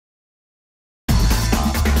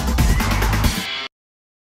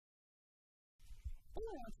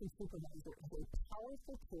Interaction Supervisor is a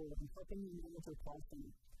powerful tool in helping you manage your call center.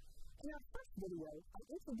 In our first video, I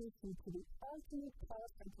introduced you to the ultimate call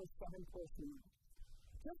center 7-course meal.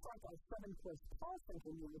 Just like our 7-course call center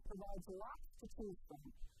meal provides lots to choose from,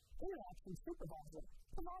 Interaction Supervisor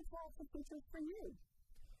provides lots of features for you.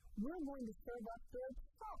 We're going to serve up their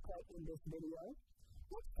chocolate in this video.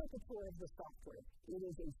 Let's take a tour of the software. It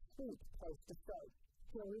is a sweet place to start.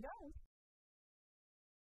 Here we go.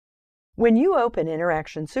 When you open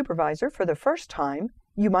Interaction Supervisor for the first time,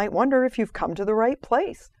 you might wonder if you've come to the right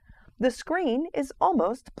place. The screen is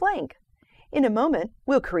almost blank. In a moment,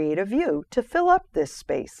 we'll create a view to fill up this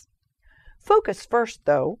space. Focus first,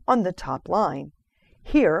 though, on the top line.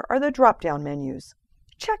 Here are the drop-down menus.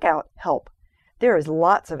 Check out Help. There is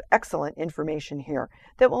lots of excellent information here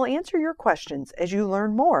that will answer your questions as you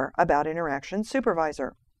learn more about Interaction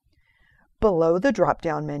Supervisor. Below the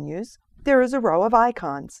drop-down menus, there is a row of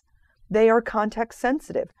icons. They are context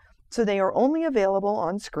sensitive, so they are only available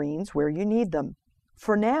on screens where you need them.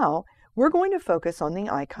 For now, we're going to focus on the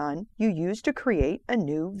icon you use to create a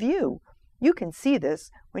new view. You can see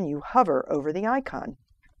this when you hover over the icon.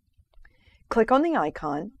 Click on the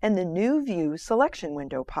icon and the New View selection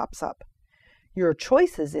window pops up. Your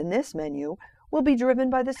choices in this menu will be driven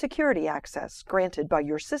by the security access granted by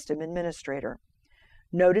your system administrator.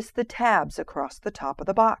 Notice the tabs across the top of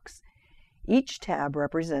the box. Each tab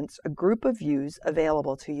represents a group of views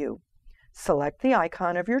available to you. Select the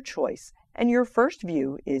icon of your choice and your first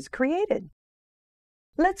view is created.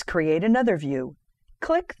 Let's create another view.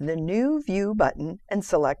 Click the New View button and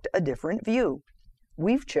select a different view.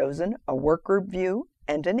 We've chosen a workgroup view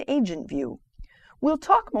and an agent view. We'll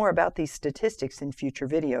talk more about these statistics in future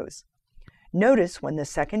videos. Notice when the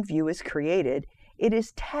second view is created, it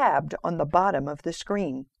is tabbed on the bottom of the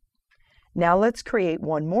screen. Now let's create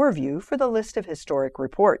one more view for the list of historic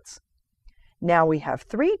reports. Now we have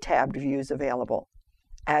 3 tabbed views available.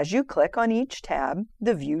 As you click on each tab,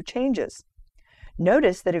 the view changes.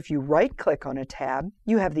 Notice that if you right-click on a tab,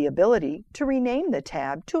 you have the ability to rename the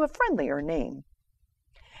tab to a friendlier name.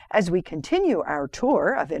 As we continue our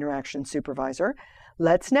tour of Interaction Supervisor,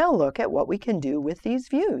 let's now look at what we can do with these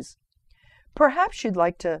views. Perhaps you'd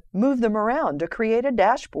like to move them around to create a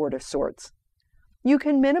dashboard of sorts. You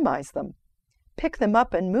can minimize them, pick them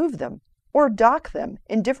up and move them, or dock them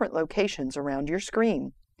in different locations around your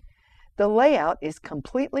screen. The layout is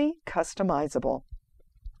completely customizable.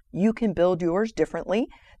 You can build yours differently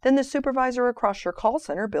than the supervisor across your call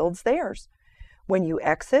center builds theirs. When you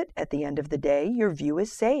exit at the end of the day, your view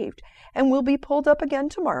is saved and will be pulled up again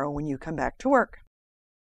tomorrow when you come back to work.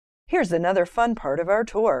 Here's another fun part of our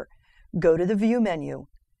tour. Go to the View menu.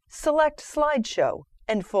 Select Slideshow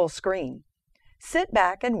and Full Screen. Sit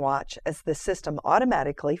back and watch as the system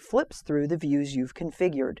automatically flips through the views you've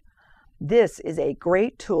configured. This is a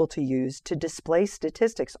great tool to use to display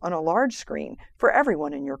statistics on a large screen for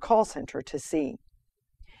everyone in your call center to see.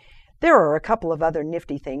 There are a couple of other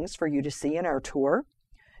nifty things for you to see in our tour.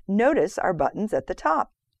 Notice our buttons at the top.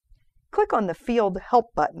 Click on the Field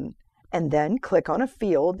Help button and then click on a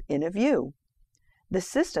field in a view. The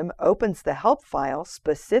system opens the help file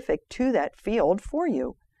specific to that field for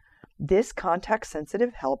you. This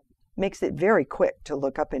context-sensitive help makes it very quick to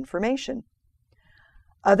look up information.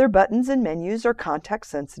 Other buttons and menus are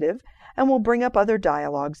context-sensitive and will bring up other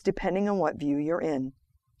dialogues depending on what view you're in.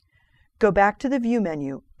 Go back to the View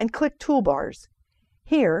menu and click Toolbars.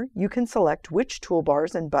 Here, you can select which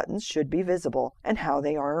toolbars and buttons should be visible and how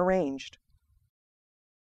they are arranged.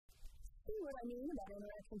 See what I mean about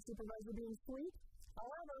Interaction Supervisor being sweet?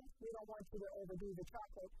 However, we don't want you to overdo the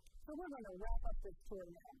chocolate, so we're going to wrap up this tour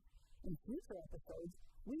now. In future episodes,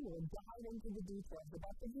 we will dive into the details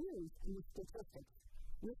about the views and the statistics.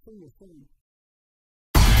 We'll see you soon.